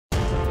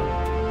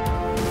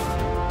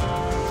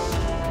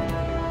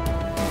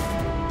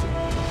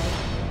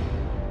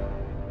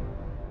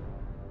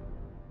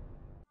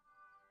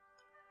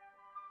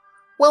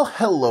Well,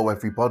 hello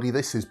everybody,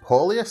 this is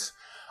Paulius,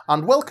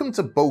 and welcome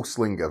to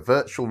Bowslinger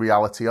Virtual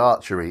Reality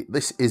Archery.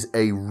 This is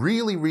a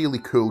really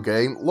cool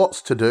game,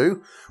 lots to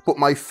do, but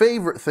my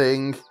favourite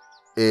thing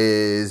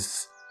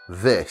is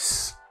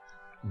this.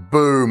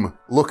 Boom,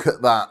 look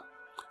at that.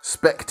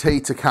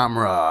 Spectator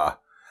camera.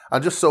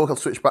 And just so I'll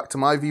switch back to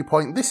my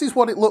viewpoint, this is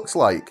what it looks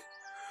like.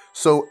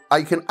 So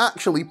I can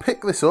actually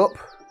pick this up,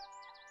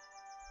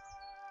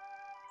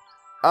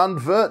 and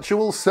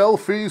virtual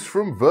selfies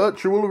from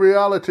virtual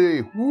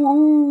reality.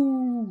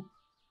 Woo!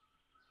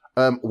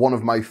 One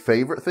of my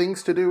favourite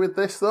things to do with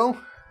this, though,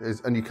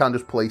 is, and you can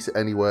just place it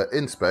anywhere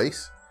in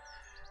space.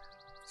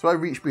 So I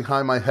reach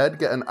behind my head,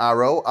 get an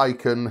arrow. I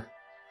can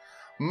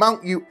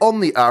mount you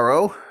on the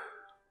arrow.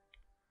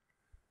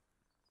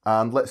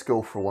 And let's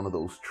go for one of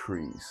those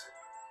trees.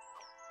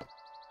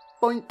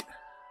 Boink.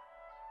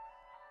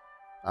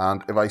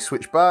 And if I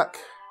switch back,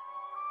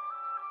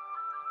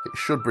 it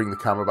should bring the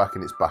camera back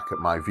and it's back at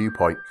my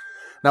viewpoint.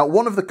 Now,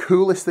 one of the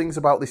coolest things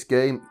about this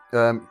game,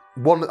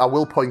 one that I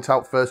will point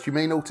out first, you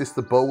may notice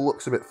the bow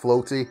looks a bit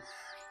floaty.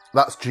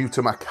 That's due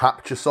to my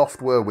capture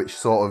software, which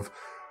sort of,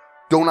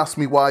 don't ask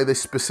me why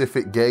this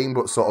specific game,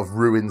 but sort of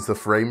ruins the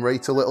frame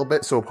rate a little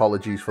bit, so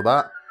apologies for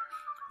that.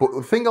 But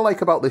the thing I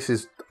like about this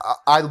is,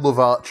 I love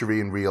archery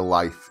in real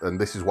life, and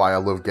this is why I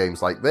love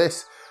games like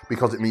this,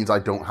 because it means I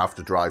don't have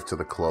to drive to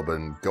the club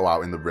and go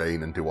out in the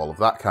rain and do all of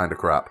that kind of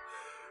crap.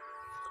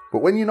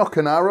 But when you knock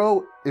an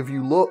arrow, if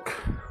you look,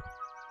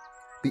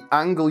 the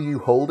angle you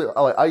hold it,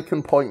 I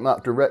can point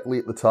that directly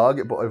at the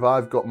target, but if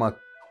I've got my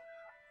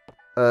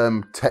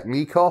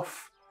technique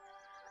off,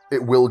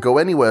 it will go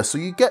anywhere. So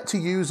you get to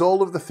use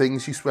all of the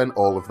things you spent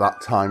all of that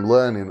time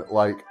learning,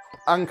 like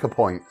anchor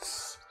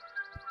points,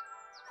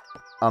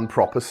 and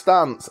proper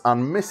stance,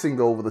 and missing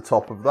over the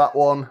top of that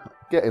one,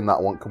 getting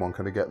that one. Come on,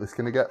 can I get this?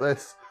 Can I get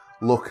this?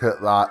 Look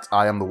at that.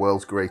 I am the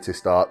world's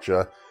greatest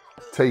archer.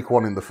 Take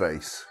one in the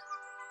face.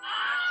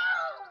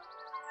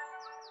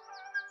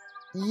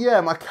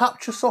 Yeah, my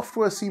capture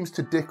software seems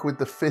to dick with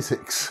the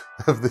physics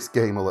of this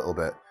game a little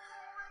bit.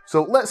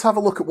 So let's have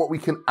a look at what we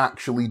can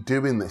actually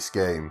do in this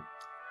game.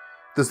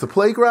 There's the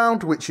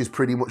playground, which is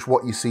pretty much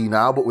what you see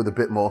now, but with a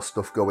bit more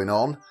stuff going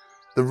on.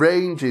 The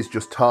range is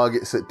just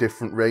targets at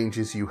different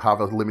ranges. You have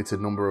a limited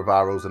number of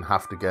arrows and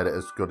have to get it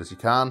as good as you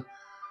can.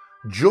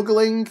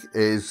 Juggling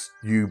is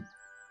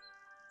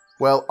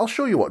well, I'll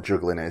show you what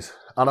juggling is.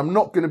 And I'm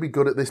not going to be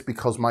good at this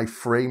because my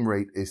frame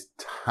rate is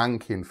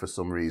tanking for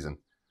some reason.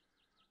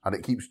 And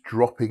it keeps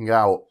dropping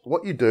out.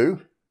 What you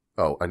do...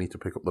 Oh, I need to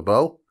pick up the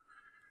bow.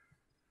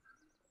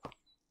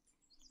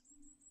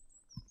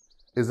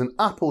 Is an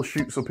apple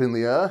shoots up in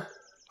the air.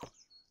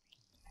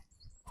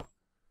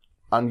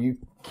 And you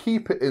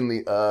keep it in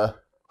the air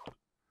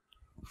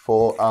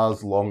for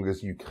as long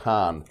as you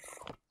can.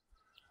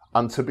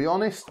 And to be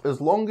honest, as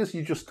long as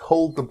you just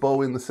hold the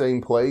bow in the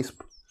same place...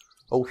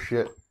 Oh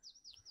shit.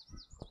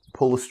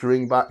 Pull the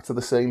string back to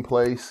the same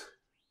place.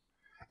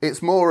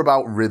 It's more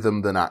about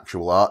rhythm than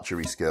actual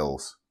archery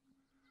skills.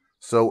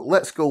 So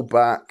let's go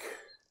back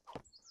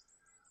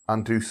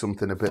and do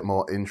something a bit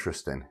more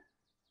interesting.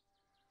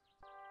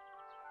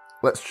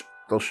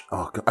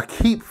 Oh, I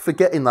keep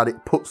forgetting that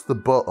it puts the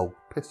bow... Oh,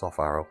 piss off,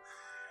 arrow.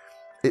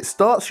 It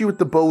starts you with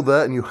the bow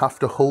there, and you have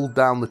to hold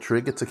down the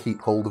trigger to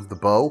keep hold of the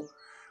bow,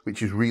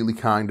 which is really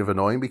kind of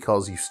annoying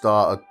because you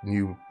start a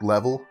new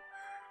level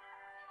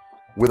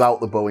without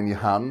the bow in your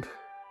hand.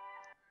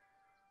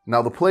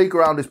 Now, the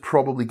playground is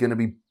probably going to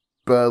be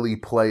barely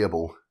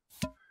playable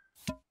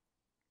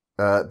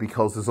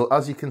because,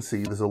 as you can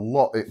see, there's a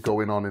lot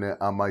going on in it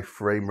and my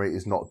frame rate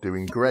is not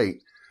doing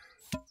great.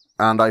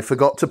 And I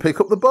forgot to pick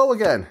up the bow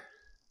again.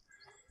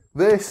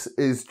 This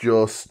is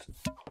just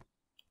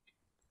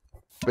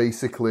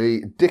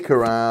basically dick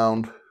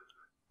around.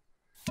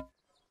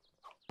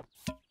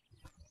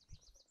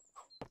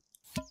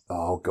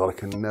 Oh God, I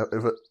can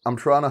never... I'm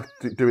trying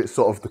to do it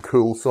sort of the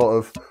cool sort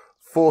of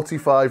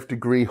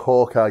 45-degree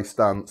Hawkeye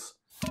stance.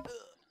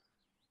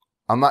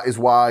 And that is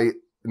why,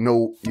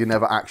 no, you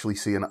never actually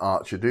see an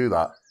archer do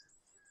that.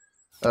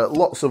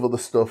 Lots of other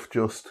stuff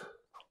just...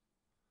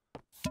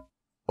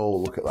 Oh,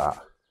 look at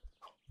that.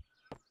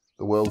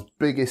 The world's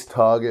biggest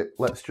target.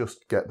 Let's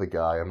just get the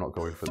guy. I'm not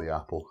going for the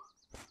apple.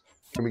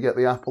 Can we get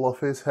the apple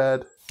off his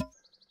head?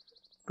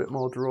 Bit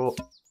more draw.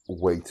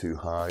 Way too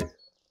high.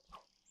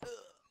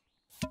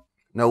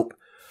 Nope.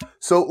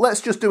 So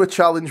let's just do a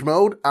challenge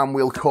mode and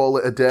we'll call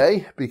it a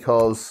day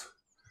because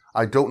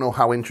I don't know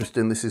how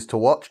interesting this is to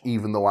watch,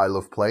 even though I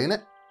love playing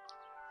it.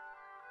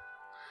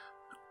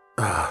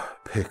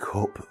 Pick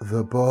up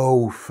the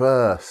bow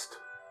first.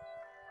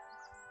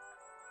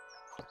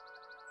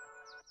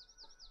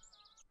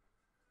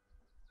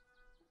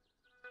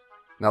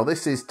 Now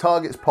this is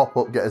targets pop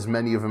up, get as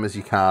many of them as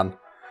you can.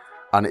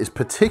 And it is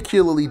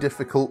particularly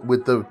difficult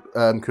with the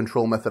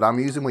control method I'm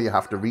using where you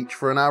have to reach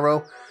for an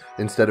arrow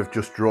instead of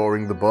just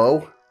drawing the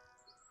bow.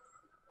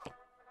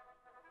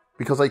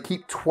 Because I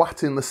keep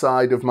twatting the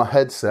side of my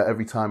headset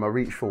every time I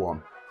reach for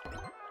one.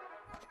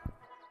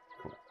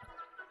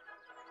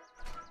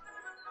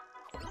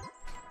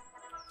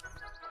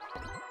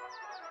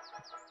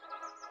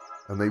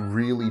 they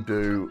really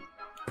do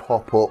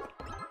pop up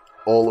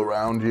all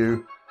around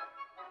you.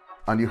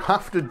 And you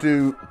have to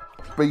do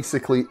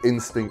basically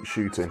instinct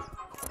shooting.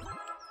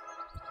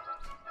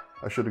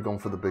 I should have gone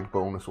for the big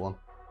bonus one.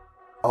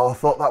 Oh, I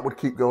thought that would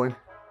keep going.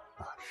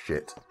 Ah,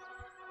 shit.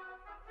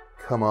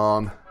 Come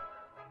on.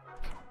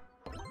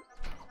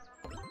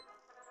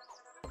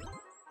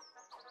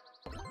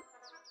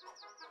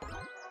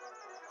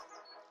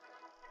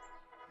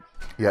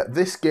 Yeah,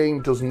 this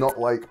game does not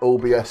like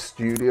OBS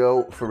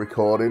Studio for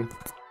recording,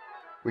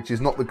 which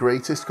is not the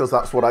greatest because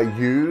that's what I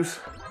use.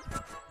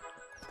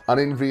 And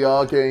in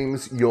VR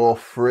games, your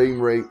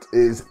frame rate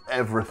is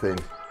everything.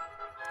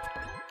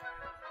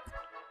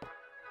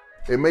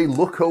 It may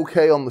look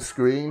okay on the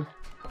screen,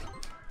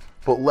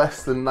 but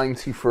less than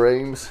 90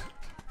 frames.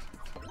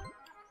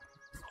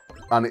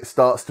 And it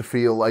starts to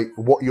feel like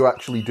what you're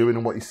actually doing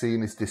and what you're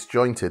seeing is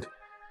disjointed.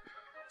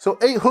 So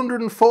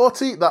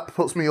 840, that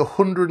puts me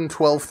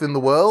 112th in the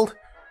world,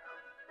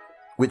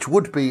 which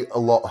would be a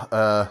lot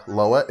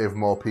lower if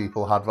more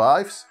people had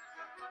Vives.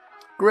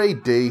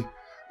 Grade D,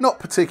 not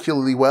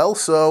particularly well,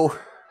 so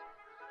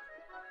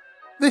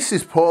this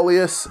is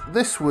Paulius.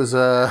 This was,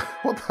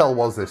 what the hell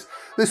was this?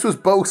 This was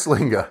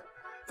Bowslinger.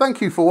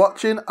 Thank you for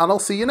watching, and I'll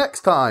see you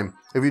next time.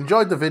 If you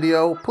enjoyed the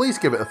video, please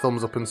give it a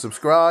thumbs up and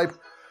subscribe.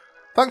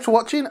 Thanks for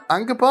watching,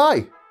 and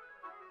goodbye.